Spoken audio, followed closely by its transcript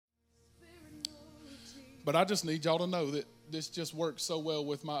But I just need y'all to know that this just works so well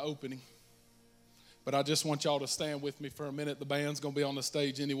with my opening. But I just want y'all to stand with me for a minute. The band's going to be on the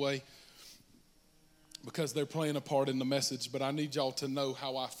stage anyway because they're playing a part in the message. But I need y'all to know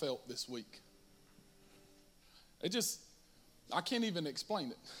how I felt this week. I can't even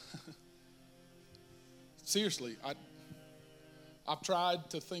explain it. Seriously, I've tried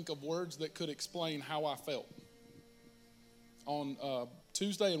to think of words that could explain how I felt. On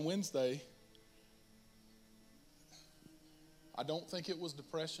Tuesday and Wednesday, I don't think it was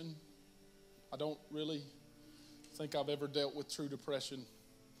depression. I don't really think I've ever dealt with true depression.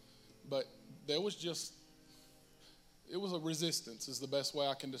 But it was a resistance is the best way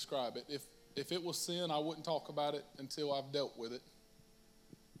I can describe it. If it was sin, I wouldn't talk about it until I've dealt with it.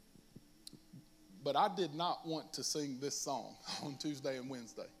 But I did not want to sing this song on Tuesday and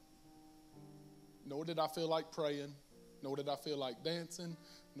Wednesday. Nor did I feel like praying. Nor did I feel like dancing.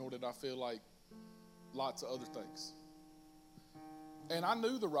 Nor did I feel like lots of other things. And I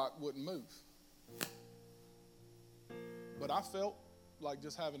knew the rock wouldn't move. But I felt like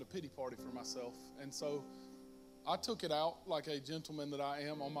just having a pity party for myself. And so I took it out like a gentleman that I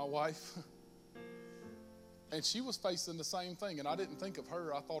am on my wife. And she was facing the same thing. And I didn't think of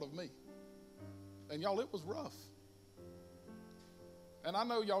her. I thought of me. And y'all, it was rough. And I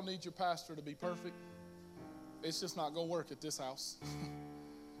know y'all need your pastor to be perfect. It's just not going to work at this house.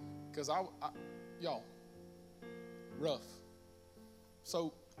 Because y'all, rough.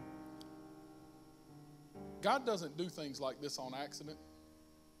 So, God doesn't do things like this on accident.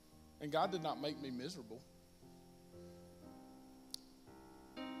 And God did not make me miserable.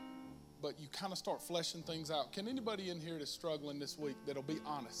 But you kind of start fleshing things out. Can anybody in here that's struggling this week that'll be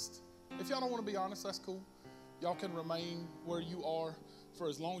honest? If y'all don't want to be honest, that's cool. Y'all can remain where you are for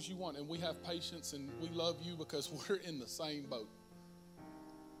as long as you want. And we have patience and we love you because we're in the same boat.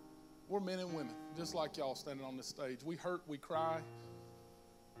 We're men and women, just like y'all standing on this stage. We hurt, we cry.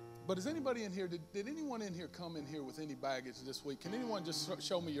 But is anybody in here, did anyone in here come in here with any baggage this week? Can anyone just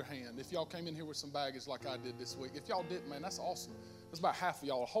show me your hand if y'all came in here with some baggage like I did this week? If y'all didn't, man, that's awesome. That's about half of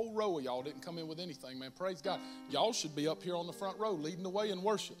y'all. A whole row of y'all didn't come in with anything, man. Praise God. Y'all should be up here on the front row leading the way in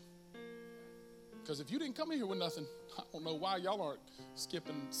worship. Because if you didn't come in here with nothing, I don't know why y'all aren't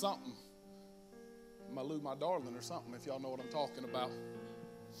skipping something. My Lou, my darling or something, if y'all know what I'm talking about.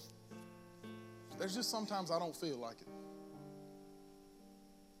 There's just sometimes I don't feel like it.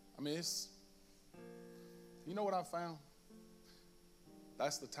 I mean, you know what I found?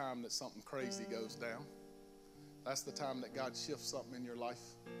 That's the time that something crazy goes down. That's the time that God shifts something in your life.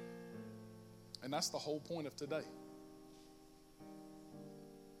 And that's the whole point of today.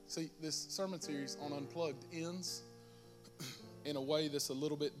 See, this sermon series on Unplugged ends in a way that's a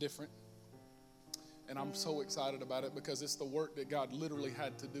little bit different. And I'm so excited about it because it's the work that God literally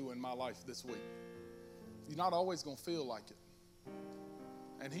had to do in my life this week. You're not always going to feel like it.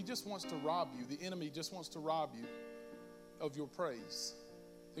 And he just wants to rob you. The enemy just wants to rob you of your praise.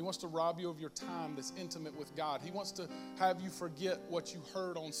 He wants to rob you of your time that's intimate with God. He wants to have you forget what you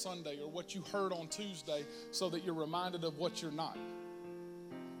heard on Sunday or what you heard on Tuesday so that you're reminded of what you're not.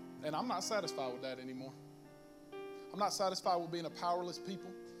 And I'm not satisfied with that anymore. I'm not satisfied with being a powerless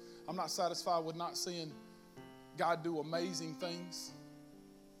people. I'm not satisfied with not seeing God do amazing things.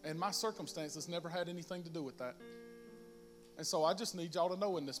 And my circumstances never had anything to do with that. And so I just need y'all to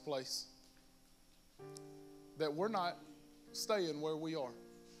know in this place that we're not staying where we are.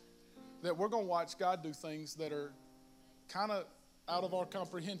 That we're going to watch God do things that are kind of out of our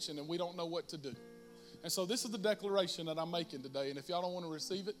comprehension and we don't know what to do. And so this is the declaration that I'm making today. And if y'all don't want to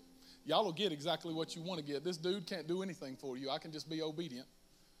receive it, y'all will get exactly what you want to get. This dude can't do anything for you. I can just be obedient.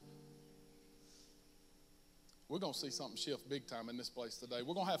 We're going to see something shift big time in this place today.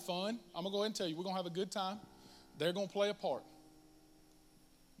 We're going to have fun. I'm going to go ahead and tell you, we're going to have a good time. They're going to play a part.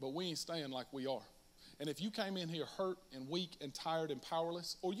 But we ain't staying like we are. And if you came in here hurt and weak and tired and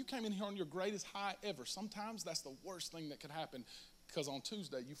powerless, or you came in here on your greatest high ever, sometimes that's the worst thing that could happen because on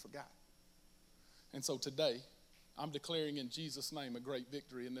Tuesday you forgot. And so today, I'm declaring in Jesus' name a great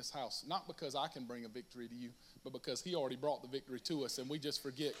victory in this house. Not because I can bring a victory to you, but because he already brought the victory to us and we just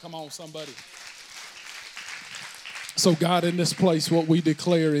forget. Come on, somebody. So God, in this place, what we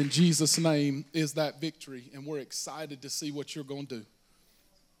declare in Jesus' name is that victory, and we're excited to see what you're going to do.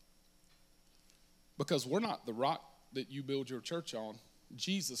 Because we're not the rock that you build your church on.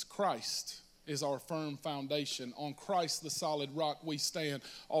 Jesus Christ is our firm foundation. On Christ, the solid rock, we stand.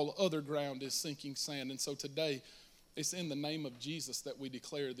 All other ground is sinking sand. And so today, it's in the name of Jesus that we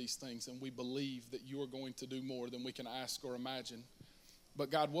declare these things, and we believe that you are going to do more than we can ask or imagine.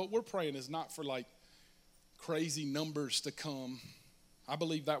 But God, what we're praying is not for like crazy numbers to come. I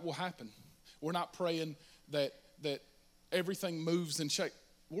believe that will happen. We're not praying that everything moves and shakes.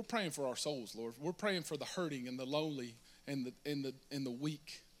 We're praying for our souls, Lord. We're praying for the hurting and the lonely and the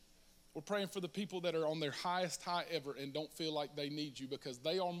weak. We're praying for the people that are on their highest high ever and don't feel like they need you because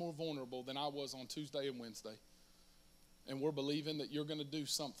they are more vulnerable than I was on Tuesday and Wednesday. And we're believing that you're going to do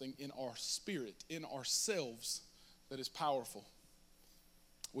something in our spirit, in ourselves, that is powerful.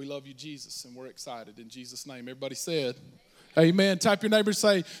 We love you, Jesus, and we're excited. In Jesus' name, everybody said, amen. Tap your neighbor and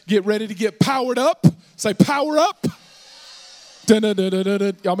say, get ready to get powered up. Say, power up. Y'all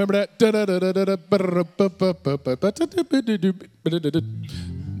remember that?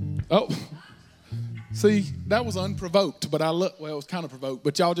 Oh, see, that was unprovoked, but well, it was kind of provoked,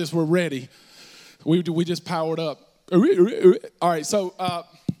 but y'all just were ready. We just powered up. All right, so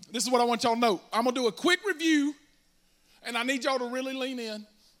this is what I want y'all to know. I'm going to do a quick review, and I need y'all to really lean in,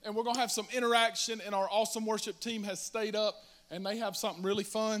 and we're going to have some interaction, and our awesome worship team has stayed up, and they have something really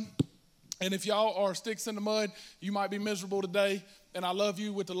fun. And if y'all are sticks in the mud, you might be miserable today, and I love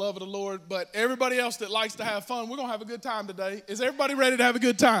you with the love of the Lord. But everybody else that likes to have fun, we're going to have a good time today. Is everybody ready to have a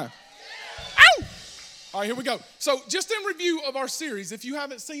good time? Ow! All right, here we go. So just in review of our series, if you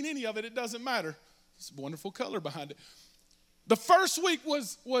haven't seen any of it, it doesn't matter. It's a wonderful color behind it. The first week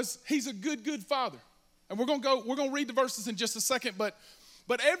was He's a good, good Father. And we're going to read the verses in just a second. But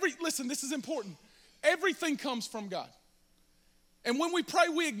listen, this is important. Everything comes from God. And when we pray,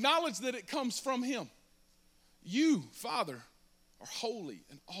 we acknowledge that it comes from Him. You, Father, are holy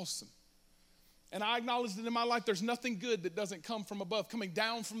and awesome. And I acknowledge that in my life there's nothing good that doesn't come from above, coming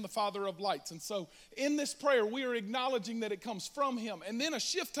down from the Father of lights. And so in this prayer, we are acknowledging that it comes from Him. And then a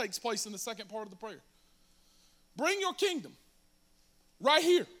shift takes place in the second part of the prayer. Bring your kingdom right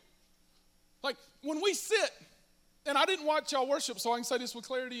here. Like when we sit, and I didn't watch y'all worship, so I can say this with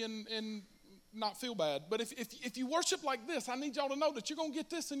clarity and not feel bad. But if you worship like this, I need y'all to know that you're going to get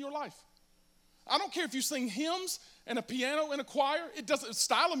this in your life. I don't care if you sing hymns and a piano and a choir.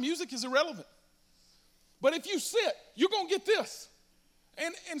 Style of music is irrelevant. But if you sit, you're going to get this.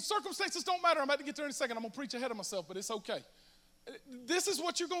 And circumstances don't matter. I'm about to get there in a second. I'm going to preach ahead of myself, but it's okay. This is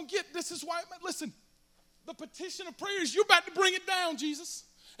what you're going to get. This is why, listen, the petition of prayer is you're about to bring it down, Jesus.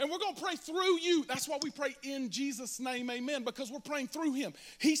 And we're going to pray through you. That's why we pray in Jesus' name, amen, because we're praying through Him.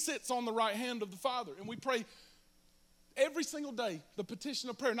 He sits on the right hand of the Father. And we pray every single day the petition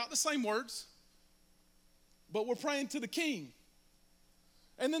of prayer. Not the same words, but we're praying to the King.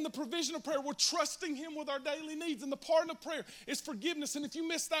 And then the provision of prayer, we're trusting Him with our daily needs. And the pardon of prayer is forgiveness. And if you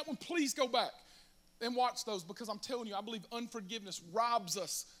missed that one, please go back and watch those, because I'm telling you, I believe unforgiveness robs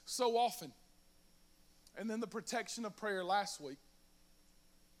us so often. And then the protection of prayer last week.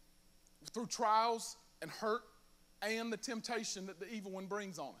 Through trials and hurt and the temptation that the evil one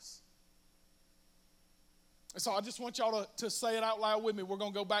brings on us. And so I just want y'all to say it out loud with me. We're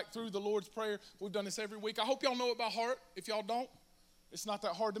going to go back through the Lord's Prayer. We've done this every week. I hope y'all know it by heart. If y'all don't, it's not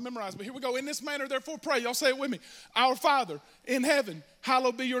that hard to memorize. But here we go. In this manner, therefore, pray. Y'all say it with me. Our Father in heaven,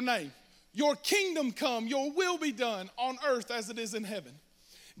 hallowed be your name. Your kingdom come, your will be done on earth as it is in heaven.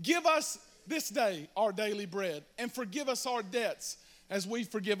 Give us this day our daily bread, and forgive us our debts as we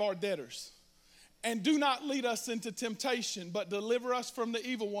forgive our debtors. And do not lead us into temptation, but deliver us from the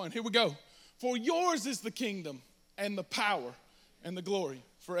evil one. Here we go. For yours is the kingdom and the power and the glory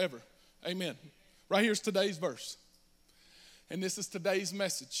forever. Amen. Right here's today's verse. And this is today's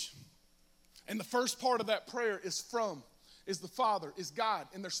message. And the first part of that prayer is the Father, is God.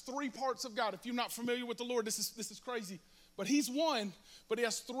 And there's three parts of God. If you're not familiar with the Lord, this is crazy. But He's one, but He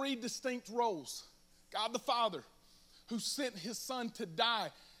has three distinct roles. God the Father, who sent His Son to die.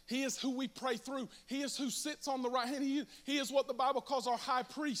 He is who we pray through. He is who sits on the right hand. He is what the Bible calls our high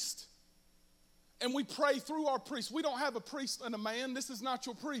priest. And we pray through our priest. We don't have a priest and a man. This is not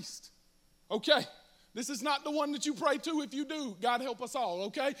your priest. Okay? This is not the one that you pray to. If you do, God help us all,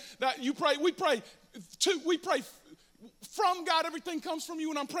 okay? That you pray, we pray from God. Everything comes from you,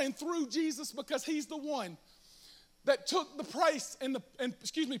 and I'm praying through Jesus because He's the one that took the price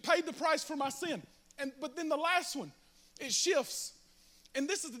paid the price for my sin. But then the last one, it shifts. And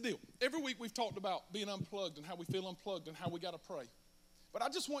this is the deal. Every week we've talked about being unplugged and how we feel unplugged and how we got to pray. But I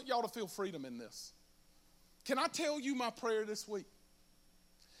just want y'all to feel freedom in this. Can I tell you my prayer this week?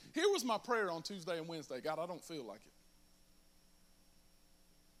 Here was my prayer on Tuesday and Wednesday. God, I don't feel like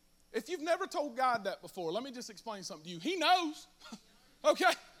it. If you've never told God that before, let me just explain something to you. He knows.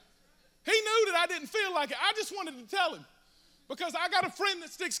 Okay? He knew that I didn't feel like it. I just wanted to tell Him. Because I got a friend that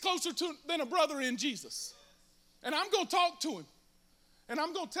sticks closer than a brother in Jesus. And I'm going to talk to him. And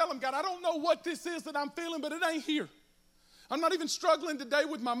I'm going to tell him, God, I don't know what this is that I'm feeling, but it ain't here. I'm not even struggling today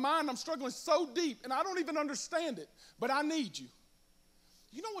with my mind. I'm struggling so deep, and I don't even understand it. But I need you.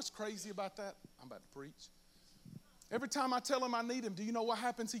 You know what's crazy about that? I'm about to preach. Every time I tell him I need him, do you know what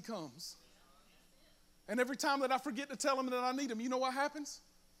happens? He comes. And every time that I forget to tell him that I need him, you know what happens?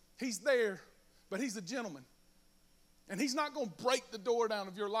 He's there, but he's a gentleman. And he's not going to break the door down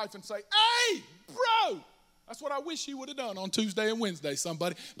of your life and say, hey, bro. That's what I wish he would have done on Tuesday and Wednesday,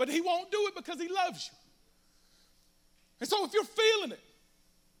 somebody. But he won't do it because he loves you. And so if you're feeling it,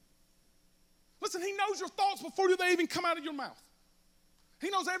 listen, he knows your thoughts before they even come out of your mouth. He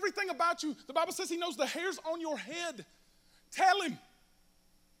knows everything about you. The Bible says he knows the hairs on your head. Tell him.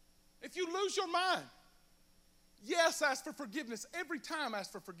 If you lose your mind, yes, ask for forgiveness. Every time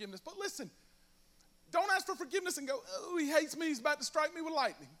ask for forgiveness. But listen, don't ask for forgiveness and go, oh, he hates me. He's about to strike me with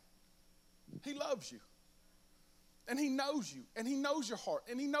lightning. He loves you. And he knows you. And he knows your heart.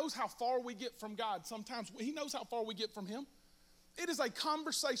 And he knows how far we get from God. Sometimes he knows how far we get from him. It is a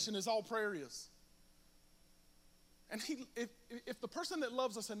conversation is all prayer is. And if the person that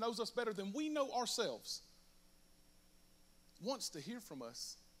loves us and knows us better than we know ourselves wants to hear from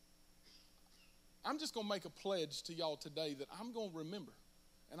us, I'm just going to make a pledge to y'all today that I'm going to remember.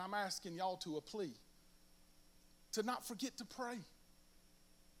 And I'm asking y'all to a plea to not forget to pray.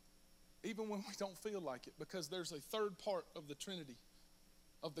 Even when we don't feel like it. Because there's a third part of the Trinity.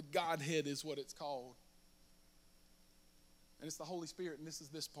 Of the Godhead is what it's called. And it's the Holy Spirit. And this is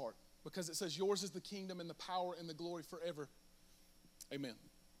this part. Because it says, yours is the kingdom and the power and the glory forever. Amen.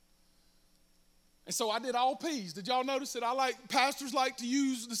 And so I did all P's. Did y'all notice it? Pastors like to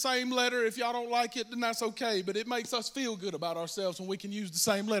use the same letter. If y'all don't like it, then that's okay. But it makes us feel good about ourselves when we can use the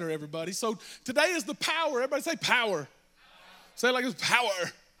same letter, everybody. So today is the power. Everybody say power. Say it like it's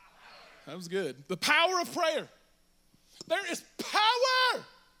power. That was good. The power of prayer. There is power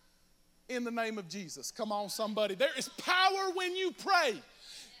in the name of Jesus. Come on, somebody. There is power when you pray.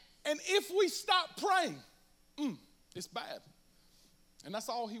 And if we stop praying, it's bad. And that's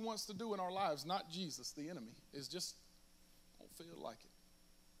all he wants to do in our lives, not Jesus, the enemy, is just don't feel like it.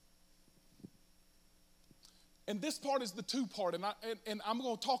 And this part is the two part, and I'm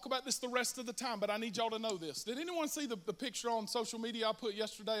going to talk about this the rest of the time, but I need y'all to know this. Did anyone see the picture on social media I put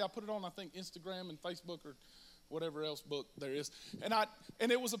yesterday? I put it on, I think, Instagram and Facebook or whatever else book there is.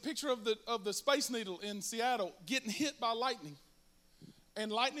 And it was a picture of the Space Needle in Seattle getting hit by lightning. And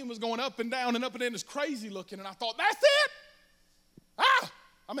lightning was going up and down, it's crazy looking. And I thought, that's it?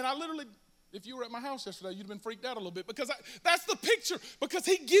 I literally, if you were at my house yesterday, you'd have been freaked out a little bit because that's the picture, because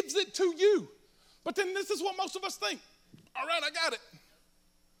he gives it to you. But then this is what most of us think. All right, I got it.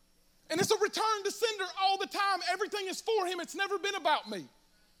 And it's a return to sender all the time. Everything is for him. It's never been about me.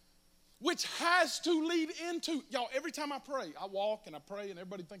 Which has to lead into, y'all, every time I pray, I walk and I pray and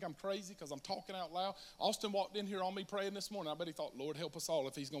everybody think I'm crazy because I'm talking out loud. Austin walked in here on me praying this morning. I bet he thought, Lord, help us all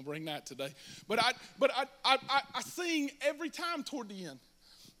if he's going to bring that today. But I sing every time toward the end.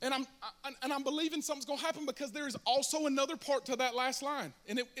 And I'm believing something's going to happen because there is also another part to that last line.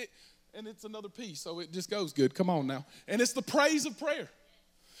 And it's another piece, so it just goes good. Come on now. And it's the praise of prayer.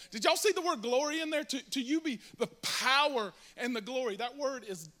 Did y'all see the word glory in there? To you be the power and the glory. That word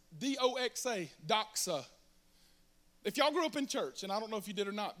is D-O-X-A, doxa. If y'all grew up in church, and I don't know if you did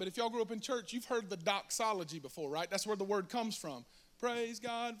or not, but if y'all grew up in church, you've heard the doxology before, right? That's where the word comes from. Praise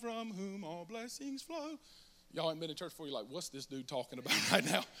God from whom all blessings flow. Y'all haven't been in church before, you're like, what's this dude talking about right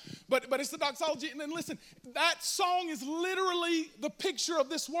now? But it's the doxology. And then listen, that song is literally the picture of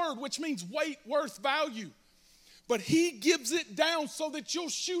this word, which means weight, worth, value. But he gives it down so that you'll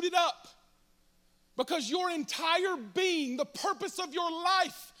shoot it up. Because your entire being, the purpose of your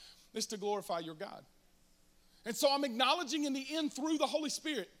life, is to glorify your God. And so I'm acknowledging in the end through the Holy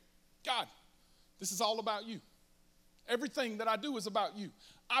Spirit, God, this is all about you. Everything that I do is about you.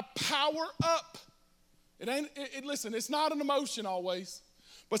 I power up. Listen, it's not an emotion always,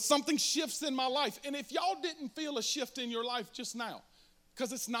 but something shifts in my life. And if y'all didn't feel a shift in your life just now,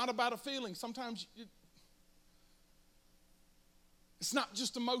 because it's not about a feeling. Sometimes it's not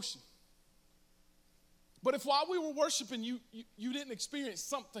just emotion. But if while we were worshiping, you didn't experience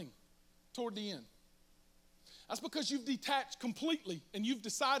something toward the end, that's because you've detached completely and you've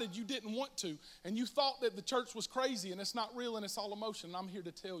decided you didn't want to, and you thought that the church was crazy and it's not real and it's all emotion. And I'm here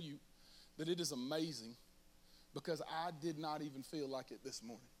to tell you that it is amazing, because I did not even feel like it this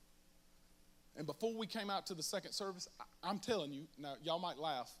morning. And before we came out to the second service, I'm telling you, now y'all might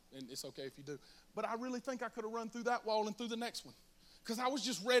laugh, and it's okay if you do, but I really think I could have run through that wall and through the next one, because I was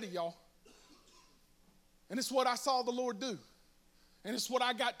just ready, y'all. And it's what I saw the Lord do. And it's what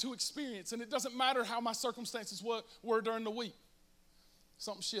I got to experience. And it doesn't matter how my circumstances were during the week.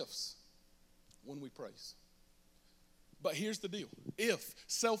 Something shifts when we praise. But here's the deal. If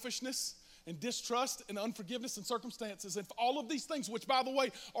selfishness and distrust and unforgiveness and circumstances, if all of these things, which by the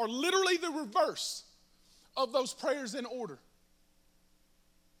way are literally the reverse of those prayers in order.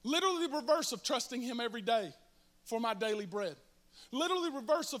 Literally the reverse of trusting him every day for my daily bread. Literally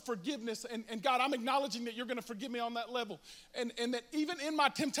reverse of forgiveness. And God, I'm acknowledging that you're going to forgive me on that level. And that even in my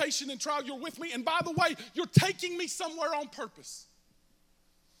temptation and trial, you're with me. And by the way, you're taking me somewhere on purpose.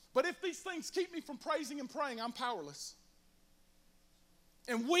 But if these things keep me from praising and praying, I'm powerless.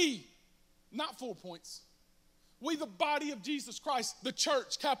 And we, not 4 points, we the body of Jesus Christ, the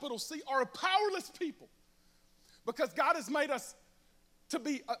church, capital C, are a powerless people. Because God has made us to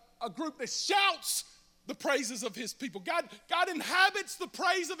be a group that shouts the praises of his people. God inhabits the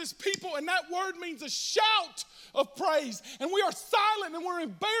praise of his people, and that word means a shout of praise. And we are silent and we're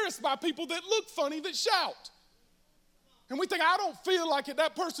embarrassed by people that look funny that shout. And we think, I don't feel like it.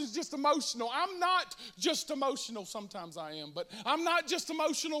 That person's just emotional. I'm not just emotional. Sometimes I am, but I'm not just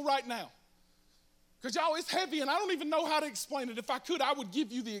emotional right now. Because y'all, it's heavy, and I don't even know how to explain it. If I could, I would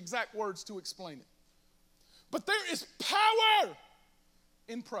give you the exact words to explain it. But there is power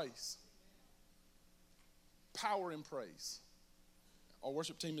in praise. Power in praise. Our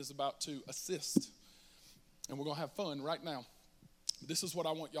worship team is about to assist, and we're going to have fun right now. This is what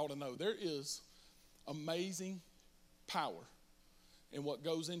I want y'all to know. There is amazing power in what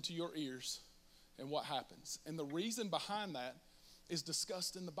goes into your ears and what happens. And the reason behind that is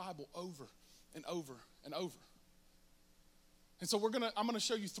discussed in the Bible over and over and over. And so I'm going to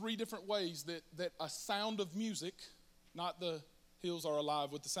show you 3 different ways that a sound of music, not the hills are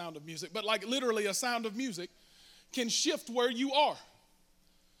alive with the sound of music, but like literally a sound of music can shift where you are.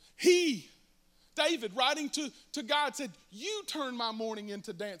 David, writing to God, said, you turn my mourning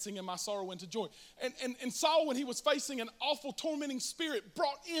into dancing and my sorrow into joy. And Saul, when he was facing an awful tormenting spirit,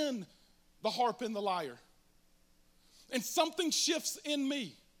 brought in the harp and the lyre. And something shifts in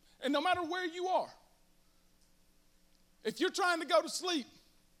me. And no matter where you are, if you're trying to go to sleep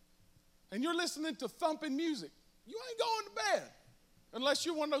and you're listening to thumping music, you ain't going to bed. Unless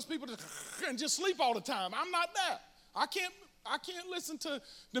you're one of those people that and just sleep all the time. I'm not that. I can't listen to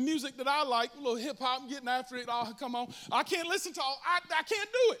the music that I like, a little hip hop, getting after it, all come on. I can't listen to I can't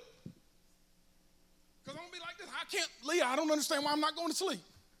do it. Because I'm going to be like this. Leah, I don't understand why I'm not going to sleep.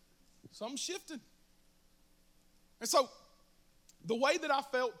 Something shifted. And so the way that I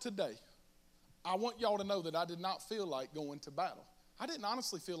felt today, I want y'all to know that I did not feel like going to battle. I didn't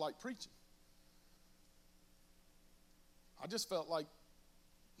honestly feel like preaching. I just felt like,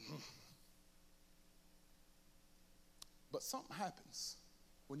 but something happens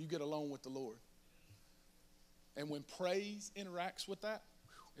when you get alone with the Lord. And when praise interacts with that,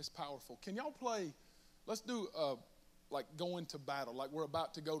 it's powerful. Can y'all play, let's do like going to battle, like we're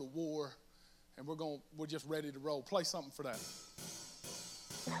about to go to war and we're just ready to roll. Play something for that.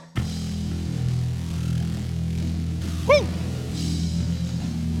 Woo!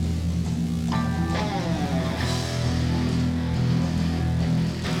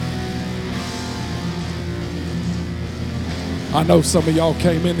 I know some of y'all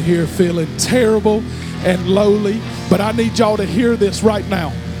came in here feeling terrible and lowly, but I need y'all to hear this right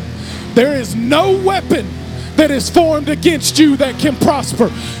now. There is no weapon that is formed against you that can prosper.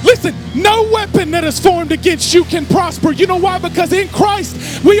 Listen, no weapon that is formed against you can prosper. You know why? Because in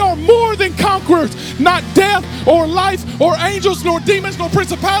Christ, we are more than conquerors. Not death or life or angels nor demons nor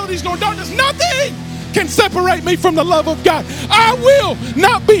principalities nor darkness. Nothing can separate me from the love of God. I will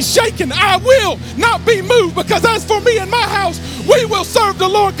not be shaken. I will not be moved, because as for me and my house, we will serve the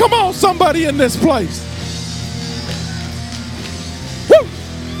Lord. Come on, somebody in this place. Woo!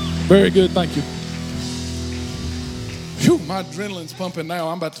 Very good, thank you. Whew, my adrenaline's pumping now.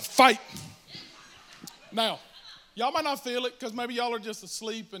 I'm about to fight. Now, y'all might not feel it because maybe y'all are just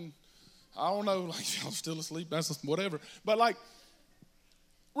asleep and I don't know, like y'all still asleep, that's whatever. But like,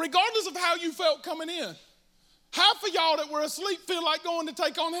 regardless of how you felt coming in, half of y'all that were asleep feel like going to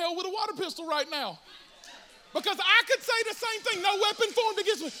take on hell with a water pistol right now. Because I could say the same thing, no weapon formed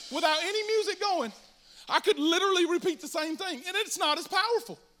against me, without any music going. I could literally repeat the same thing, and it's not as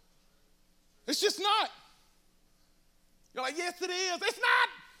powerful. It's just not. You're like, yes, it is. It's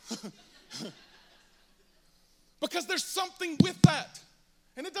not. Because there's something with that.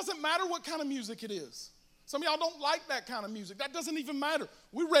 And it doesn't matter what kind of music it is. Some of y'all don't like that kind of music. That doesn't even matter.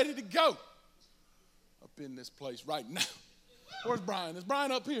 We're ready to go up in this place right now. Where's Brian? Is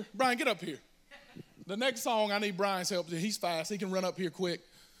Brian up here? Brian, get up here. The next song, I need Brian's help. He's fast. He can run up here quick.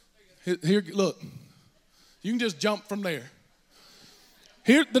 Here, look. You can just jump from there.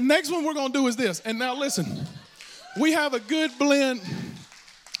 Here, the next one we're going to do is this. And now listen. We have a good blend.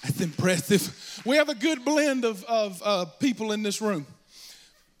 That's impressive. We have a good blend of people in this room.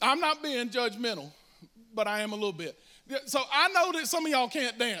 I'm not being judgmental, but I am a little bit. So I know that some of y'all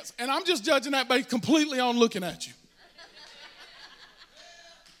can't dance, and I'm just judging that based completely on looking at you.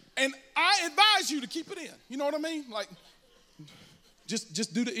 And I advise you to keep it in. You know what I mean? Like,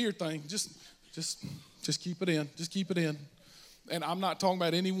 just do the ear thing. Just keep it in. Just keep it in. And I'm not talking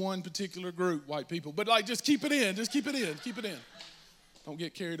about any one particular group, white people, but like, just keep it in. Just keep it in. Keep it in. Don't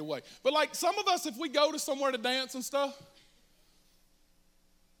get carried away. But like some of us, if we go to somewhere to dance and stuff,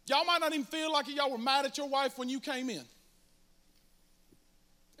 y'all might not even feel like y'all were mad at your wife when you came in.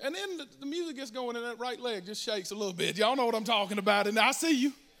 And then the music gets going and that right leg just shakes a little bit. Y'all know what I'm talking about, and I see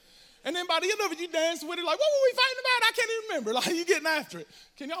you. And then by the end of it, you dance with it like, what were we fighting about? I can't even remember. Like, you getting after it.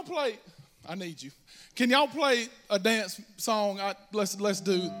 Can y'all play? I need you. Can y'all play a dance song? Let's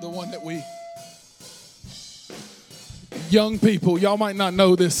do the one that we... Young people, y'all might not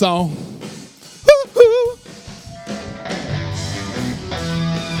know this song.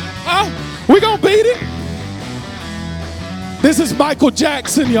 We gonna beat it? This is Michael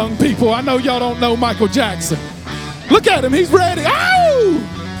Jackson, young people. I know y'all don't know Michael Jackson. Look at him, he's ready.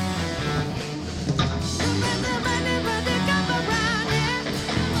 Ow!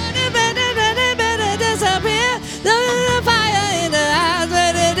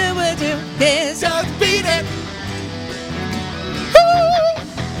 Just beat it.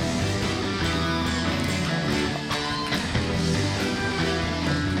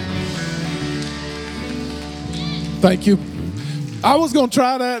 Thank you. I was going to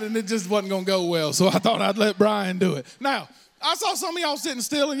try that, and it just wasn't going to go well, so I thought I'd let Brian do it. Now, I saw some of y'all sitting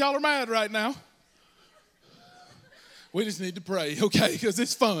still, and y'all are mad right now. We just need to pray, okay, because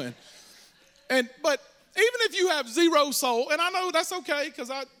it's fun. But even if you have zero soul, and I know that's okay,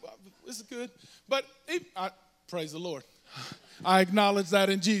 because this is good, but praise the Lord. I acknowledge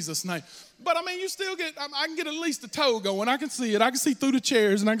that in Jesus' name. But, I mean, you still get, I can get at least a toe going. I can see it. I can see through the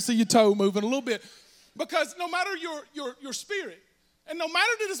chairs, and I can see your toe moving a little bit. Because no matter your spirit, and no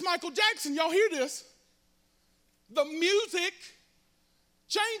matter that it's Michael Jackson, y'all hear this, the music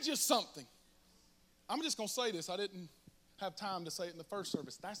changes something. I'm just going to say this. I didn't have time to say it in the first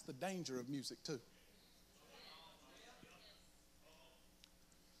service. That's the danger of music too.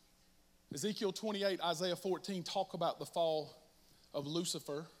 Ezekiel 28, Isaiah 14 talk about the fall of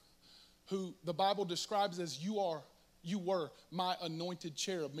Lucifer, who the Bible describes as you were my anointed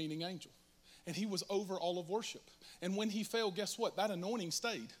cherub, meaning angel. And he was over all of worship. And when he fell, guess what? That anointing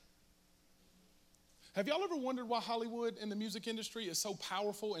stayed. Have y'all ever wondered why Hollywood and the music industry is so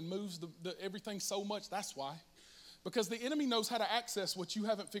powerful and moves everything so much? That's why. Because the enemy knows how to access what you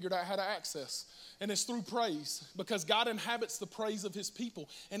haven't figured out how to access. And it's through praise. Because God inhabits the praise of his people.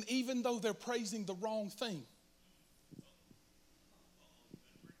 And even though they're praising the wrong thing,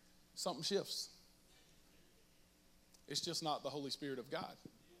 something shifts. It's just not the Holy Spirit of God.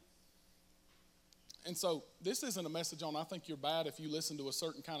 And so this isn't a message on I think you're bad if you listen to a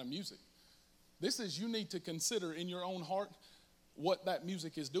certain kind of music. This is you need to consider in your own heart what that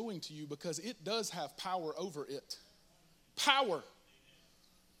music is doing to you, because it does have power over it. Power.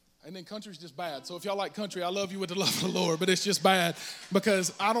 And then country's just bad. So if y'all like country, I love you with the love of the Lord, but it's just bad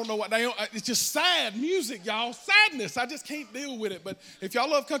because I don't know what it's just sad music, y'all. Sadness. I just can't deal with it. But if y'all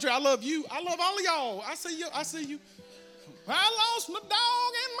love country, I love you. I love all of y'all. I see you. I see you. I lost my dog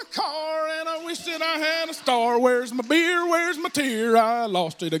in my car, and I wish that I had a star. Where's my beer? Where's my tear? I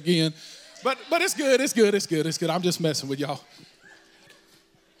lost it again. But it's good. It's good. It's good. It's good. I'm just messing with y'all.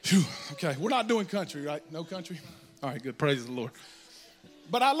 Whew. Okay, we're not doing country, right? No country? All right, good. Praise the Lord.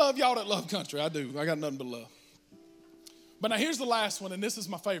 But I love y'all that love country. I do. I got nothing but love. But now here's the last one, and this is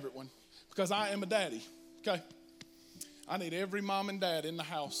my favorite one because I am a daddy, okay? I need every mom and dad in the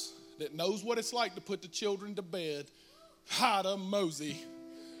house that knows what it's like to put the children to bed, hide a mosey,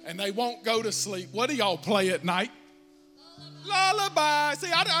 and they won't go to sleep. What do y'all play at night? Lullaby.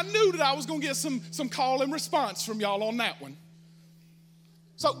 See, I knew that I was going to get some call and response from y'all on that one.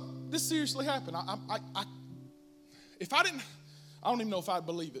 So this seriously happened. If I didn't, I don't even know if I'd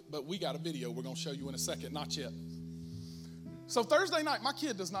believe it, but we got a video we're going to show you in a second. Not yet. So Thursday night, my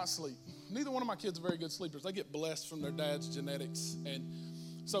kid does not sleep. Neither one of my kids are very good sleepers. They get blessed from their dad's genetics. And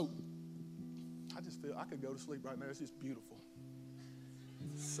so I just feel I could go to sleep right now. It's just beautiful.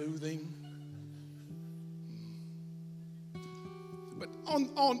 Soothing. But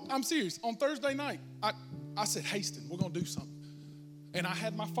I'm serious. On Thursday night, I said, Haston, we're going to do something. And I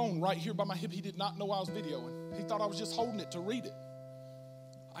had my phone right here by my hip. He did not know I was videoing. He thought I was just holding it to read it.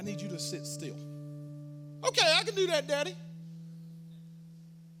 I need you to sit still. Okay, I can do that, Daddy.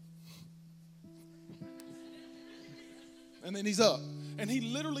 And then he's up. And he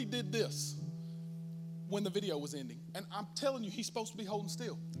literally did this when the video was ending. And I'm telling you, he's supposed to be holding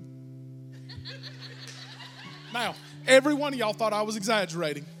still. Now, Every one of y'all thought I was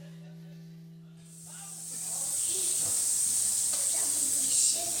exaggerating.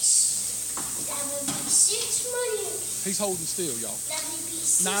 That would be 6 million. He's holding still, y'all. That would be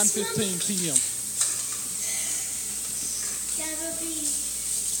 6 9:15 p.m. That would be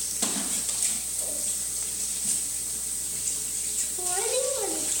 20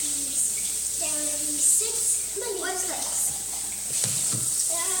 money piece. That would be 6 money. What's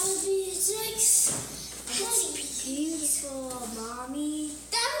this? That would be 6 money piece. Beautiful, Mommy.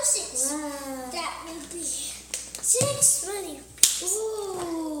 That was 6. Wow. That would be 6 money.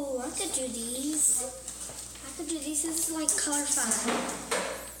 Ooh, I could do these. This is like color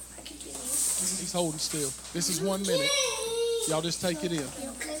 5. I could do these. He's holding still. This is 1 minute. Y'all just take it in.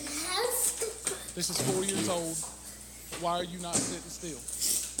 You can have the book. This is 4 years old. Why are you not sitting still?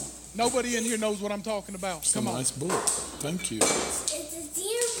 Nobody in here knows what I'm talking about. It's Come a on. nice book. Thank you. It's a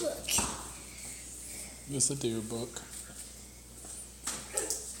deer book. It's a dear book.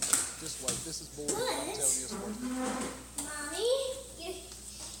 Just wait. This is boring. I'm telling you it's worth it. Mommy,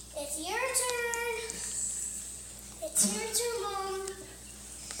 it's your turn. It's your turn, Mom.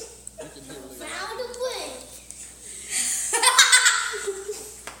 You can hear Leah. Now to win.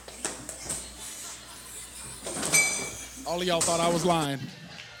 All of y'all thought I was lying,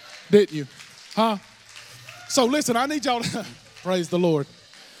 didn't you? Huh? So listen, I need y'all to praise the Lord.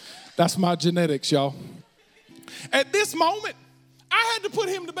 That's my genetics, y'all. At this moment, I had to put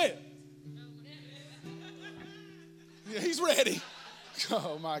him to bed. Yeah, he's ready.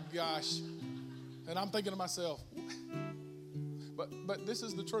 Oh my gosh. And I'm thinking to myself, but this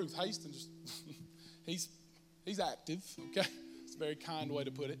is the truth. Hastings, he's active, okay? It's a very kind way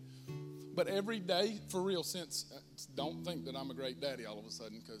to put it. But every day, for real, since, don't think that I'm a great daddy all of a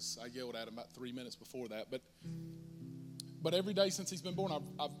sudden, because I yelled at him about 3 minutes before that. But every day since he's been born,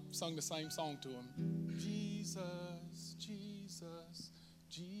 I've sung the same song to him. Jesus, Jesus,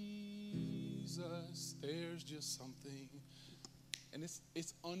 Jesus, there's just something. And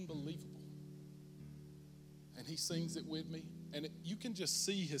it's unbelievable. And he sings it with me. And you can just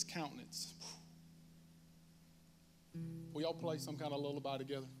see his countenance. We all play some kind of lullaby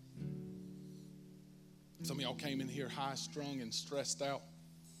together. Some of y'all came in here high-strung and stressed out,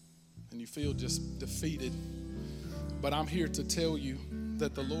 and you feel just defeated. But I'm here to tell you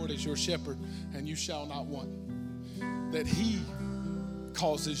that the Lord is your shepherd, and you shall not want. That he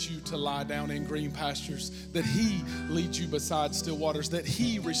causes you to lie down in green pastures, that he leads you beside still waters, that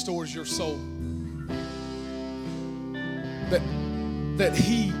he restores your soul, that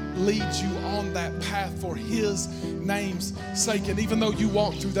he leads you on that path for his name's sake. And even though you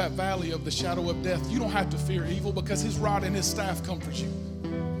walk through that valley of the shadow of death, you don't have to fear evil, because his rod and his staff comforts you.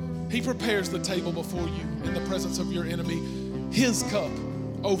 He prepares the table before you in the presence of your enemy. His cup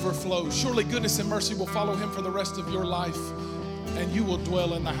overflows. Surely goodness and mercy will follow him for the rest of your life, and you will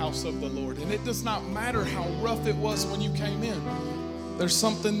dwell in the house of the Lord. And it does not matter how rough it was when you came in. There's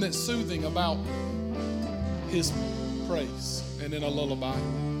something that's soothing about his praise and in a lullaby.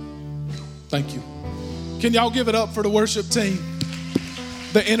 Thank you. Can y'all give it up for the worship team?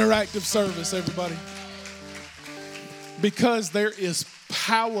 The interactive service, everybody. Because there is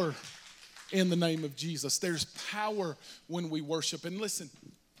power in the name of Jesus. There's power when we worship. And listen,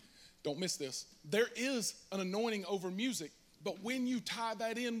 don't miss this. There is an anointing over music, but when you tie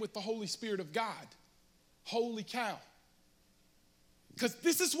that in with the Holy Spirit of God, holy cow. Because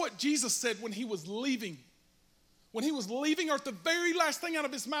this is what Jesus said when he was leaving. When he was leaving earth, the very last thing out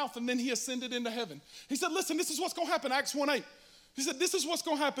of his mouth, and then he ascended into heaven. He said, listen, this is what's going to happen, Acts 1:8. He said, this is what's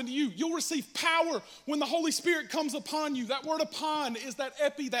going to happen to you. You'll receive power when the Holy Spirit comes upon you. That word upon is that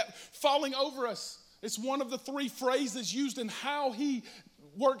epi, that falling over us. It's one of the 3 phrases used in how he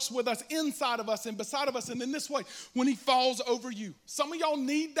works with us, inside of us and beside of us. And in this way, when he falls over you. Some of y'all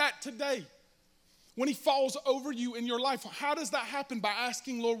need that today. When he falls over you in your life, how does that happen? By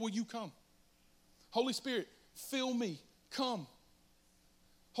asking, Lord, will you come? Holy Spirit, fill me, come.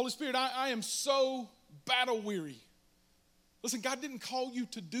 Holy Spirit, I am so battle weary. Listen, God didn't call you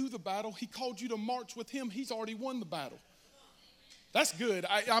to do the battle. He called you to march with him. He's already won the battle. That's good.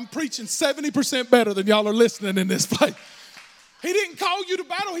 I'm preaching 70% better than y'all are listening in this place. He didn't call you to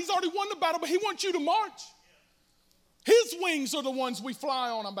battle. He's already won the battle, but he wants you to march. His wings are the ones we fly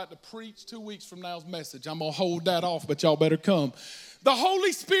on. I'm about to preach 2 weeks from now's message. I'm going to hold that off, but y'all better come. The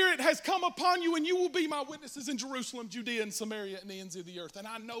Holy Spirit has come upon you, and you will be my witnesses in Jerusalem, Judea, and Samaria, and the ends of the earth. And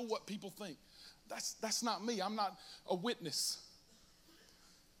I know what people think. That's not me. I'm not a witness.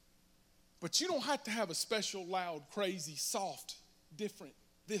 But you don't have to have a special, loud, crazy, soft, different,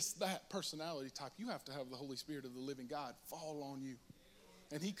 this, that personality type. You have to have the Holy Spirit of the living God fall on you.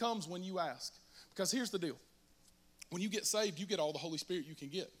 And he comes when you ask. Because here's the deal. When you get saved, you get all the Holy Spirit you can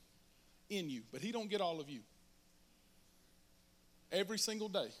get in you, but he don't get all of you. Every single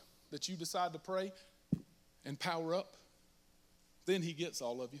day that you decide to pray and power up, then he gets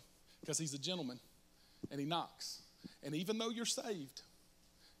all of you because he's a gentleman and he knocks. And even though you're saved,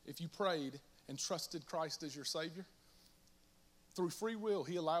 if you prayed and trusted Christ as your Savior, through free will,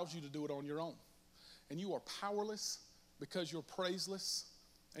 he allows you to do it on your own. And you are powerless because you're praiseless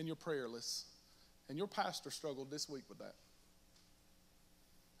and you're prayerless. And your pastor struggled this week with that.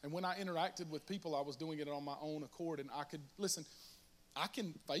 And when I interacted with people, I was doing it on my own accord. And I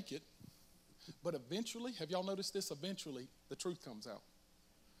can fake it. But eventually, have y'all noticed this? Eventually, the truth comes out.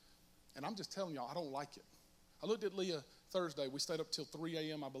 And I'm just telling y'all, I don't like it. I looked at Leah Thursday. We stayed up till 3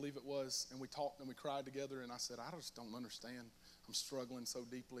 a.m., I believe it was, and we talked and we cried together. And I said, I just don't understand. I'm struggling so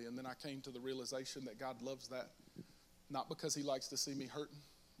deeply. And then I came to the realization that God loves that, not because he likes to see me hurting,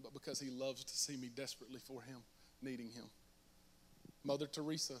 but because he loves to see me desperately for him, needing him. Mother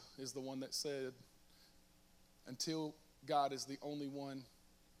Teresa is the one that said, until God is the only one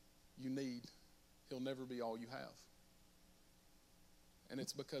you need, he'll never be all you have. And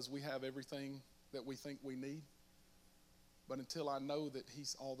it's because we have everything that we think we need. But until I know that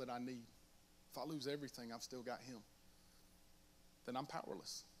he's all that I need, if I lose everything, I've still got him, then I'm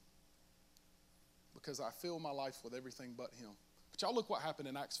powerless. Because I fill my life with everything but him. But y'all look what happened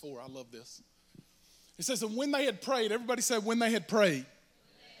in Acts 4. I love this. It says, and when they had prayed, everybody said when they had prayed.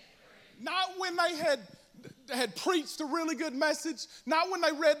 Not when they had preached a really good message, not when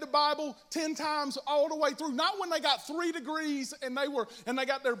they read the Bible 10 times all the way through, not when they got 3 degrees and they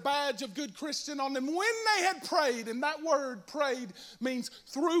got their badge of good Christian on them. When they had prayed, and that word prayed means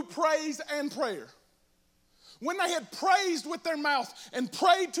through praise and prayer. When they had praised with their mouth and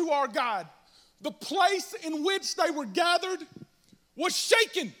prayed to our God, the place in which they were gathered was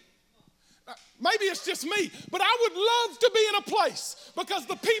shaken. Maybe it's just me, but I would love to be in a place because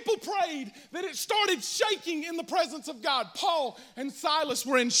the people prayed that it started shaking in the presence of God. Paul and Silas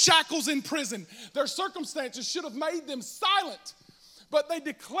were in shackles in prison. Their circumstances should have made them silent, but they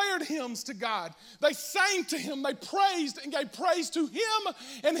declared hymns to God. They sang to him. They praised and gave praise to him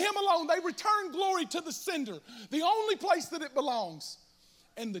and him alone. They returned glory to the sender, the only place that it belongs.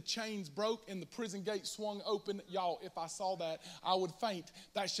 And the chains broke and the prison gate swung open. Y'all, if I saw that, I would faint.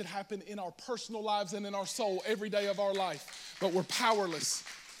 That should happen in our personal lives and in our soul every day of our life. But we're powerless.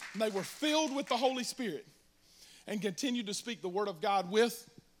 And they were filled with the Holy Spirit and continued to speak the word of God with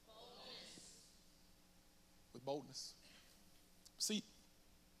boldness. See,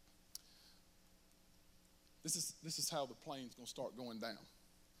 this is how the plane's going to start going down.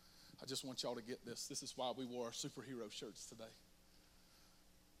 I just want y'all to get this. This is why we wore our superhero shirts today.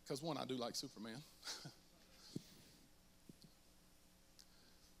 Because one, I do like Superman.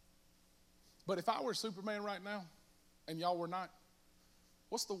 But if I were Superman right now and y'all were not,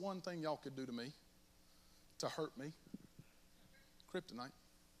 what's the one thing y'all could do to me to hurt me? Kryptonite.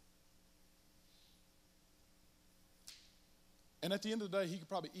 And at the end of the day, he could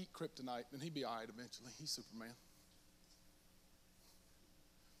probably eat kryptonite and he'd be all right eventually. He's Superman.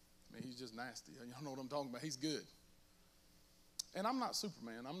 I mean, he's just nasty. Y'all know what I'm talking about. He's good. And I'm not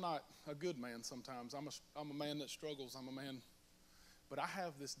Superman. I'm not a good man sometimes. I'm a man that struggles. I'm a man. But I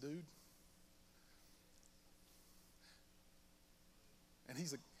have this dude. And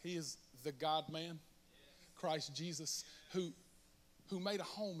he is the God-man, Christ Jesus, who made a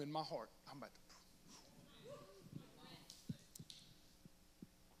home in my heart. I'm about to.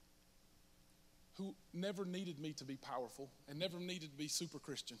 Who never needed me to be powerful and never needed to be super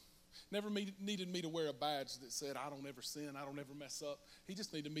Christian. Never needed me to wear a badge that said, I don't ever sin, I don't ever mess up. He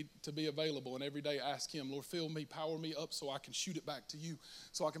just needed me to be available and every day ask him, Lord, fill me, power me up so I can shoot it back to you,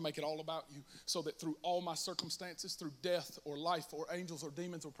 so I can make it all about you, so that through all my circumstances, through death or life or angels or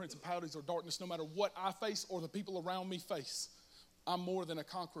demons or principalities or darkness, no matter what I face or the people around me face, I'm more than a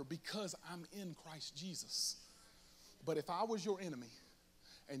conqueror because I'm in Christ Jesus. But if I was your enemy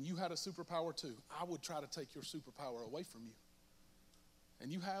and you had a superpower too, I would try to take your superpower away from you.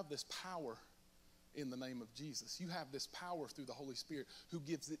 And you have this power in the name of Jesus. You have this power through the Holy Spirit who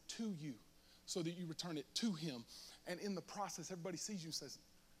gives it to you so that you return it to him. And in the process, everybody sees you and says,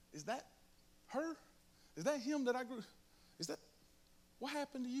 is that her? Is that him that I grew? Is that, what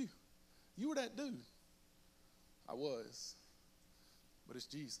happened to you? You were that dude. I was. But it's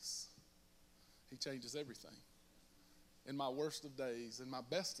Jesus. He changes everything. In my worst of days, in my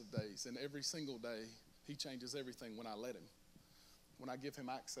best of days, in every single day, he changes everything when I let him. When I give him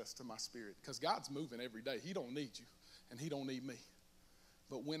access to my spirit. Because God's moving every day. He don't need you and he don't need me.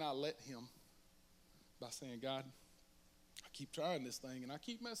 But when I let him, by saying, God, I keep trying this thing, and I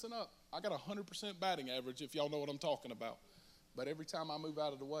keep messing up. I got 100% batting average, if y'all know what I'm talking about. But every time I move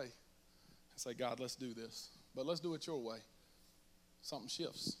out of the way, I say, God, let's do this. But let's do it your way. Something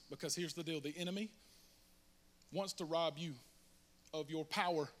shifts. Because here's the deal. The enemy wants to rob you of your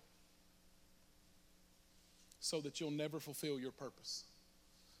power so that you'll never fulfill your purpose.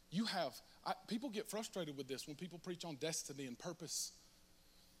 People get frustrated with this when people preach on destiny and purpose.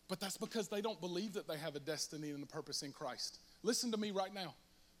 But that's because they don't believe that they have a destiny and a purpose in Christ. Listen to me right now.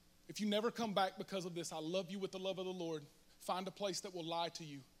 If you never come back because of this, I love you with the love of the Lord. Find a place that will lie to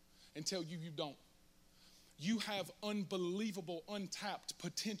you and tell you you don't. You have unbelievable, untapped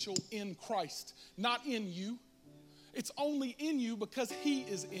potential in Christ, not in you. It's only in you because he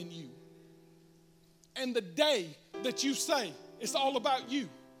is in you. And the day that you say, it's all about you,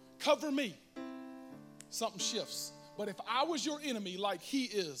 cover me, something shifts. But if I was your enemy like he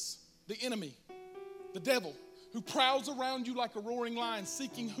is, the enemy, the devil, who prowls around you like a roaring lion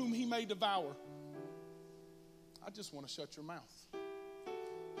seeking whom he may devour, I just want to shut your mouth.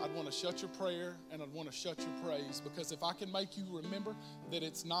 I'd want to shut your prayer and I'd want to shut your praise, because if I can make you remember that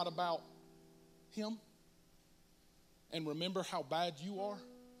it's not about him and remember how bad you are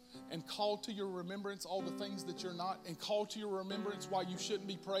and call to your remembrance all the things that you're not, and call to your remembrance why you shouldn't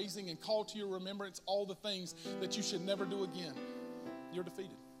be praising, and call to your remembrance all the things that you should never do again, you're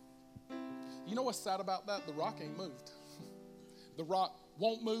defeated. You know what's sad about that? The rock ain't moved. The rock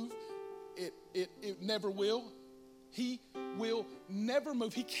won't move. It never will. He will never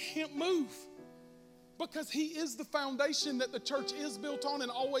move. He can't move because he is the foundation that the church is built on and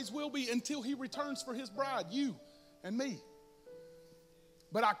always will be until he returns for his bride, you and me.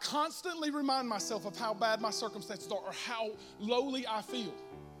 But I constantly remind myself of how bad my circumstances are or how lowly I feel.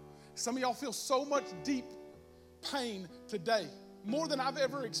 Some of y'all feel so much deep pain today, more than I've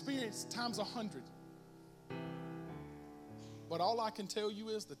ever experienced times 100. But all I can tell you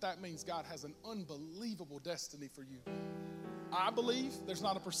is that means God has an unbelievable destiny for you. I believe, there's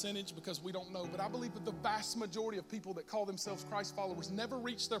not a percentage because we don't know, but I believe that the vast majority of people that call themselves Christ followers never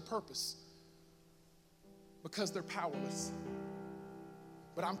reach their purpose because they're powerless.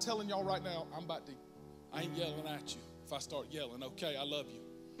 But I'm telling y'all right now, I ain't yelling at you. If I start yelling, okay, I love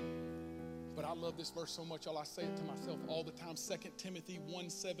you. But I love this verse so much, I say it to myself all the time. 2 Timothy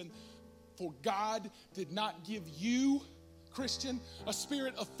 1:7, for God did not give you, Christian, a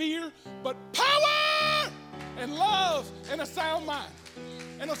spirit of fear, but power and love and a sound mind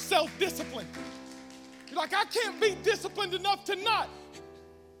and of self-discipline. You're like, I can't be disciplined enough to not.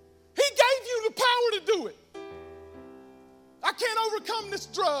 He gave you the power to do it. I can't overcome this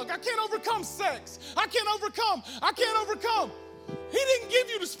drug. I can't overcome sex. I can't overcome. He didn't give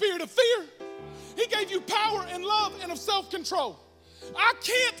you the spirit of fear. He gave you power and love and of self-control. I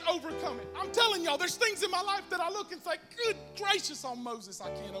can't overcome it. I'm telling y'all, there's things in my life that I look and say, good gracious on Moses, I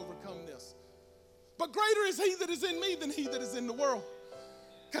can't overcome this. But greater is he that is in me than he that is in the world.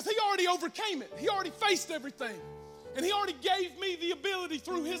 Because he already overcame it. He already faced everything. And he already gave me the ability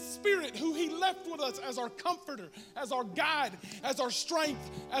through his spirit, who he left with us as our comforter, as our guide, as our strength,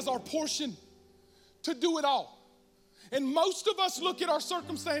 as our portion, to do it all. And most of us look at our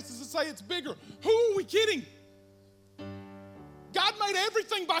circumstances and say it's bigger. Who are we kidding? God made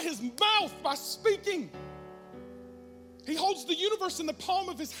everything by his mouth, by speaking. He holds the universe in the palm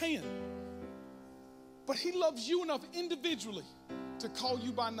of his hand. But he loves you enough individually to call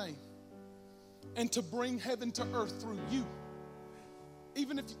you by name and to bring heaven to earth through you,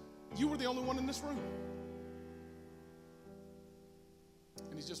 even if you were the only one in this room.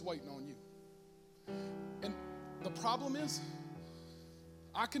 And he's just waiting on you. And the problem is,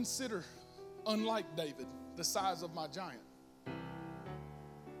 I consider, unlike David, the size of my giant,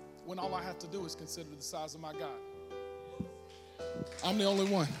 when all I have to do is consider the size of my God. I'm the only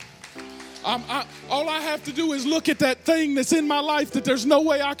one. All I have to do is look at that thing that's in my life that there's no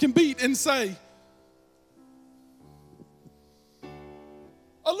way I can beat and say,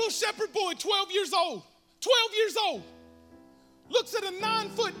 a little shepherd boy, 12 years old, looks at a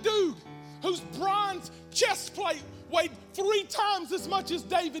 9-foot dude whose bronze chest plate weighed 3 times as much as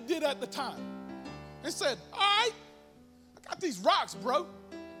David did at the time and said, all right, I got these rocks, bro.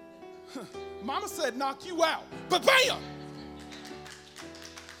 Mama said knock you out, but bam!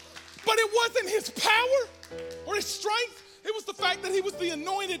 But it wasn't his power or his strength. It was the fact that he was the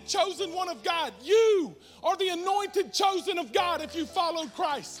anointed, chosen one of God. You are the anointed, chosen of God if you follow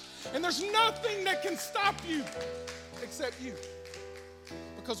Christ. And there's nothing that can stop you except you.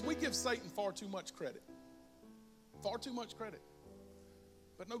 Because we give Satan far too much credit. Far too much credit.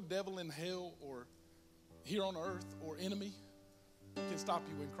 But no devil in hell or here on earth or enemy can stop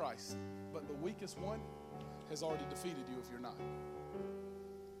you in Christ. But the weakest one has already defeated you if you're not.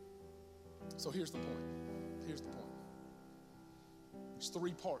 So here's the point. Here's the point. There's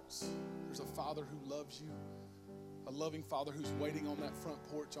 3 parts. There's a father who loves you, a loving father who's waiting on that front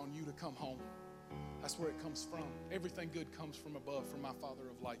porch on you to come home. That's where it comes from. Everything good comes from above, from my Father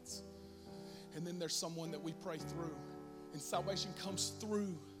of lights. And then there's someone that we pray through, and salvation comes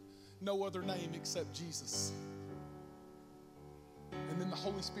through no other name except Jesus. And then the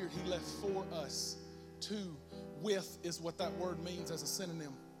Holy Spirit He left for us. To, with is what that word means as a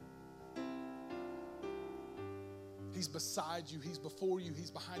synonym. He's beside you, He's before you,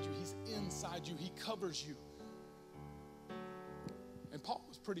 He's behind you, He's inside you, He covers you. And Paul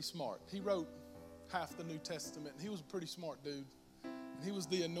was pretty smart. He wrote half the New Testament, and he was a pretty smart dude. And he was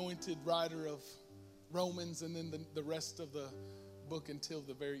the anointed writer of Romans and then the rest of the book until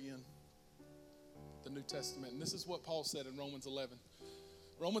the very end, the New Testament. And this is what Paul said in Romans 11.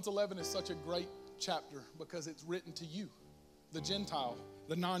 Romans 11 is such a great chapter because it's written to you, the Gentile,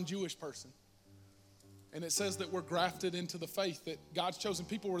 the non-Jewish person. And it says that we're grafted into the faith, that God's chosen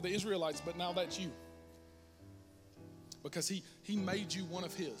people were the Israelites, but now that's you. Because he made you one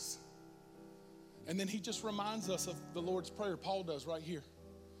of His. And then he just reminds us of the Lord's Prayer. Paul does right here.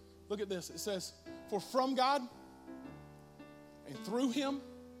 Look at this. It says, for from God and through Him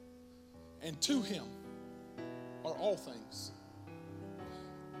and to Him are all things.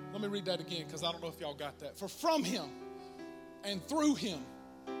 Let me read that again because I don't know if y'all got that. For from Him and through Him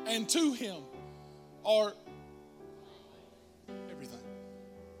and to Him are everything.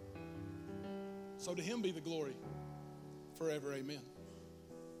 So to Him be the glory forever. Amen.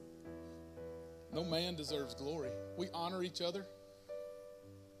 No man deserves glory. We honor each other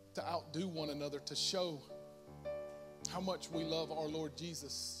to outdo one another, to show how much we love our Lord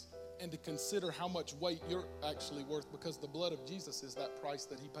Jesus, and to consider how much weight you're actually worth, because the blood of Jesus is that price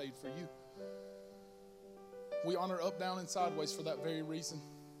that He paid for you. We honor up, down, and sideways for that very reason.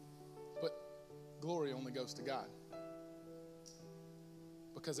 But glory only goes to God,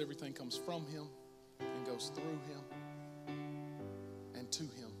 because everything comes from Him and goes through Him and to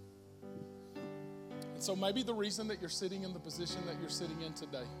Him. And so maybe the reason that you're sitting in the position that you're sitting in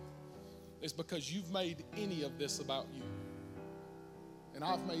today is because you've made any of this about you. And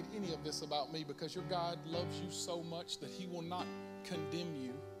I've made any of this about me, because your God loves you so much that He will not condemn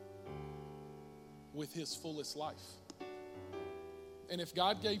you with His fullest life. And if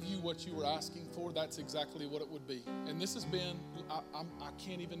God gave you what you were asking for, that's exactly what it would be. And this has been, I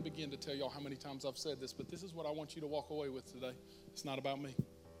can't even begin to tell y'all how many times I've said this, but this is what I want you to walk away with today. It's not about me.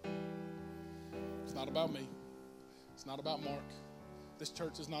 It's not about me. It's not about Mark. This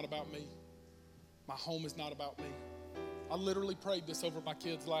church is not about me. My home is not about me. I literally prayed this over my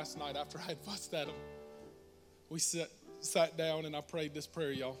kids last night after I had fussed at them. We sat down and I prayed this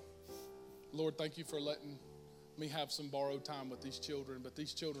prayer, y'all. Lord, thank you for letting me have some borrowed time with these children, but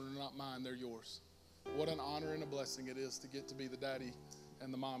these children are not mine, they're yours. What an honor and a blessing it is to get to be the daddy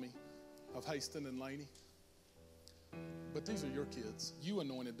and the mommy of Haston and Laney. But these are your kids. You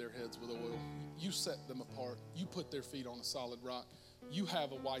anointed their heads with oil. You set them apart. You put their feet on a solid rock. You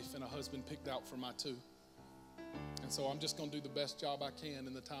have a wife and a husband picked out for my two. And so I'm just going to do the best job I can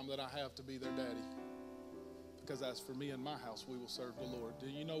in the time that I have to be their daddy. Because as for me and my house, we will serve the Lord. Do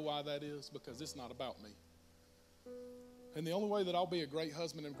you know why that is? Because it's not about me. And the only way that I'll be a great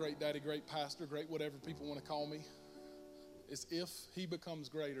husband and great daddy, great pastor, great whatever people want to call me, is if He becomes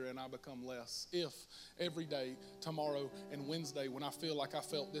greater and I become less. If every day, tomorrow and Wednesday, when I feel like I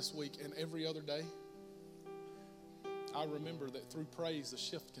felt this week, and every other day, I remember that through praise a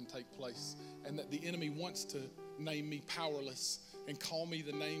shift can take place, and that the enemy wants to name me powerless and call me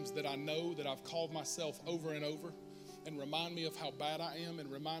the names that I know that I've called myself over and over, and remind me of how bad I am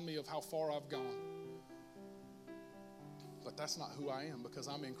and remind me of how far I've gone. But that's not who I am, because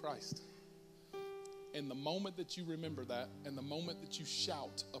I'm in Christ. And the moment that you remember that, and the moment that you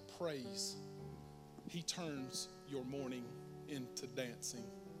shout a praise, He turns your mourning into dancing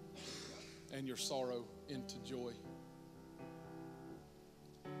and your sorrow into joy.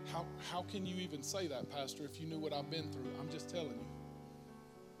 How can you even say that, Pastor, if you knew what I've been through? I'm just telling you.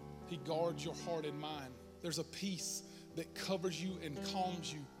 He guards your heart and mind. There's a peace that covers you and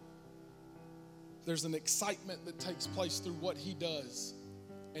calms you. There's an excitement that takes place through what He does,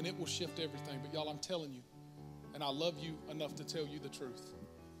 and it will shift everything. But y'all, I'm telling you, and I love you enough to tell you the truth.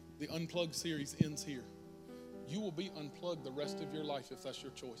 The Unplugged series ends here. You will be unplugged the rest of your life if that's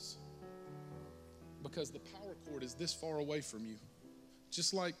your choice. Because the power cord is this far away from you.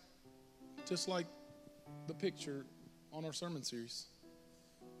 Just like the picture on our sermon series.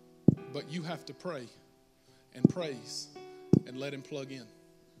 But you have to pray and praise and let Him plug in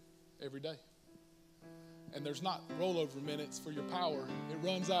every day. and there's not rollover minutes for your power. It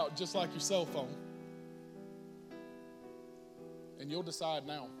runs out just like your cell phone. And you'll decide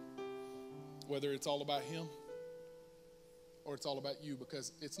now whether it's all about him or it's all about you,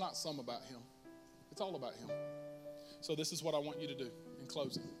 because it's not some about him. It's all about him. So this is what I want you to do in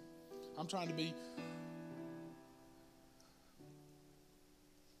closing. I'm trying to be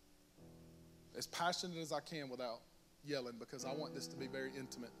as passionate as I can without yelling, because I want this to be very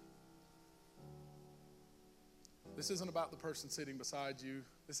intimate. This isn't about the person sitting beside you.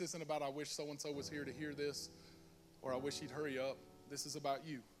 This isn't about I wish so-and-so was here to hear this, or I wish he'd hurry up. This is about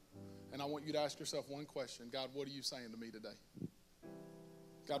you. And I want you to ask yourself one question. God, what are you saying to me today?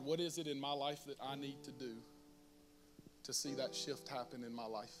 God, what is it in my life that I need to do to see that shift happen in my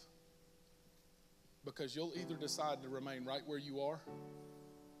life? Because you'll either decide to remain right where you are,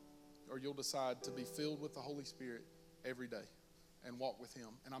 or you'll decide to be filled with the Holy Spirit every day and walk with him.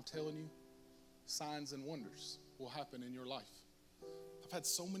 And I'm telling you, signs and wonders will happen in your life. I've had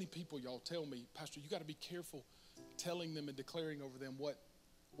so many people, y'all, tell me, Pastor, you got to be careful telling them and declaring over them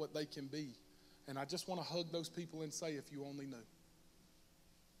what they can be. And I just want to hug those people and say, if you only knew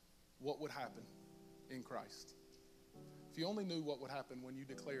what would happen in Christ. If you only knew what would happen when you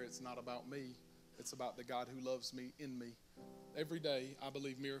declare it's not about me, it's about the God who loves me in me. Every day, I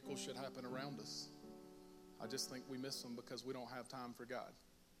believe miracles should happen around us. I just think we miss them because we don't have time for God.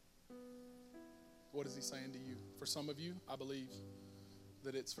 What is he saying to you? For some of you, I believe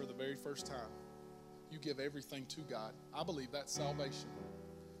that it's for the very first time. You give everything to God. I believe that's salvation.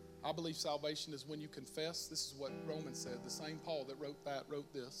 I believe salvation is when you confess. This is what Romans said. The same Paul that wrote that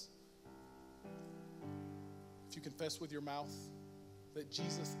wrote this. If you confess with your mouth that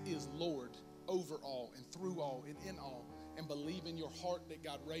Jesus is Lord over all and through all and in all, and believe in your heart that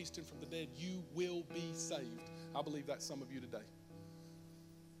God raised him from the dead, you will be saved. I believe that's some of you today.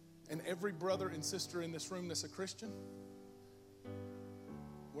 And every brother and sister in this room that's a Christian,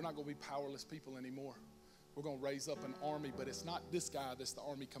 we're not going to be powerless people anymore. We're going to raise up an army, but it's not this guy that's the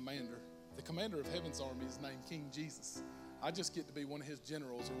army commander. The commander of heaven's army is named King Jesus. I just get to be one of his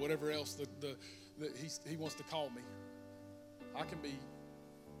generals or whatever else he wants to call me. I can be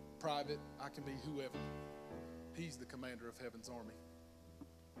private. I can be whoever. He's the commander of heaven's army.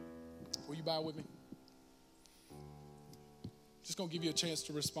 Will you bow with me? Just going to give you a chance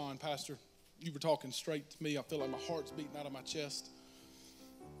to respond. Pastor, you were talking straight to me. I feel like my heart's beating out of my chest.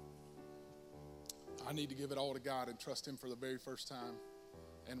 I need to give it all to God and trust him for the very first time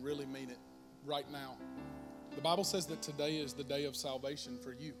and really mean it right now. The Bible says that today is the day of salvation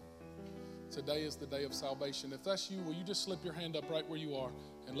for you. Today is the day of salvation. If that's you, will you just slip your hand up right where you are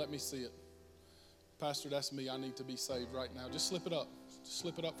and let me see it? Pastor, that's me. I need to be saved right now. Just slip it up. Just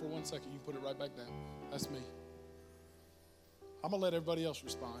slip it up for 1 second. You put it right back down. That's me. I'm going to let everybody else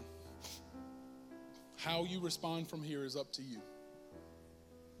respond. How you respond from here is up to you.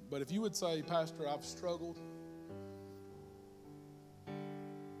 But if you would say, Pastor, I've struggled,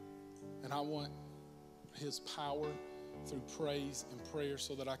 and I want his power through praise and prayer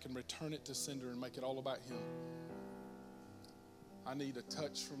so that I can return it to sender and make it all about him. I need a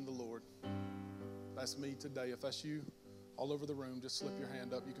touch from the Lord. That's me today. If that's you, all over the room, just slip your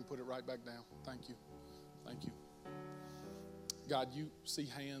hand up. You can put it right back down. Thank you. Thank you. God, you see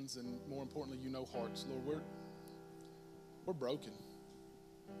hands, and more importantly, you know hearts. Lord, we're broken.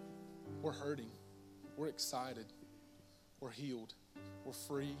 We're hurting. We're excited. We're healed. We're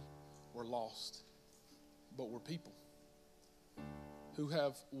free. We're lost. But we're people who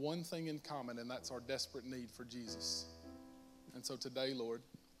have one thing in common, and that's our desperate need for Jesus. And so today, Lord,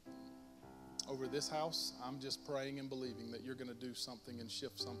 over this house, I'm just praying and believing that you're going to do something and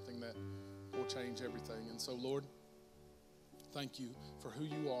shift something that will change everything. And so, Lord, thank you for who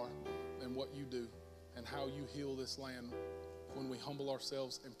you are and what you do and how you heal this land when we humble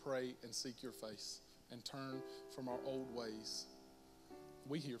ourselves and pray and seek your face and turn from our old ways.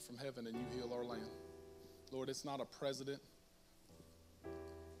 We hear from heaven and you heal our land. Lord, it's not a president,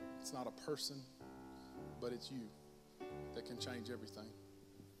 it's not a person, but it's you that can change everything.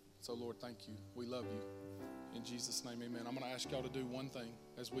 So, Lord, thank you. We love you. In Jesus' name, amen. I'm going to ask y'all to do one thing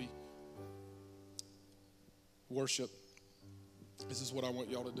as we worship. This is what I want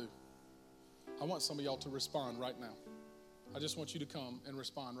y'all to do. I want some of y'all to respond right now. I just want you to come and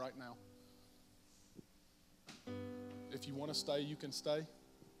respond right now. If you want to stay, you can stay.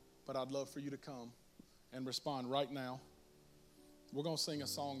 But I'd love for you to come and respond right now. We're going to sing a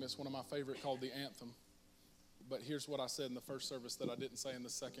song that's one of my favorite called The Anthem. But here's what I said in the first service that I didn't say in the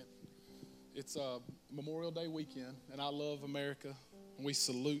second. It's Memorial Day weekend, and I love America. And we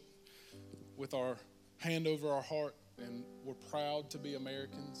salute with our hand over our heart, and we're proud to be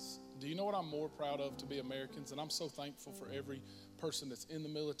Americans. Do you know what I'm more proud of to be Americans? And I'm so thankful for every person that's in the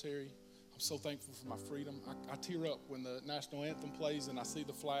military. I'm so thankful for my freedom. I tear up when the national anthem plays and I see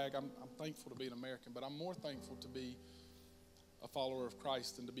the flag. I'm thankful to be an American, but I'm more thankful to be a follower of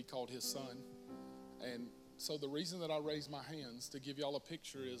Christ and to be called his son. And so the reason that I raise my hands to give y'all a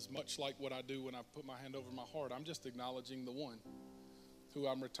picture is much like what I do when I put my hand over my heart. I'm just acknowledging the one who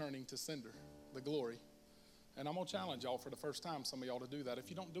I'm returning to sender, the glory. And I'm going to challenge y'all for the first time, some of y'all, to do that. If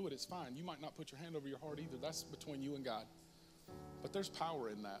you don't do it, it's fine. You might not put your hand over your heart either. That's between you and God. But there's power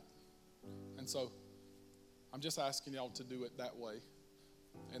in that. And so I'm just asking y'all to do it that way.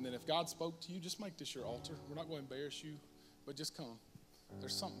 And then if God spoke to you, just make this your altar. We're not going to embarrass you, but just come.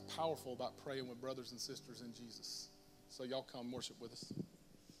 There's something powerful about praying with brothers and sisters in Jesus. So y'all come worship with us.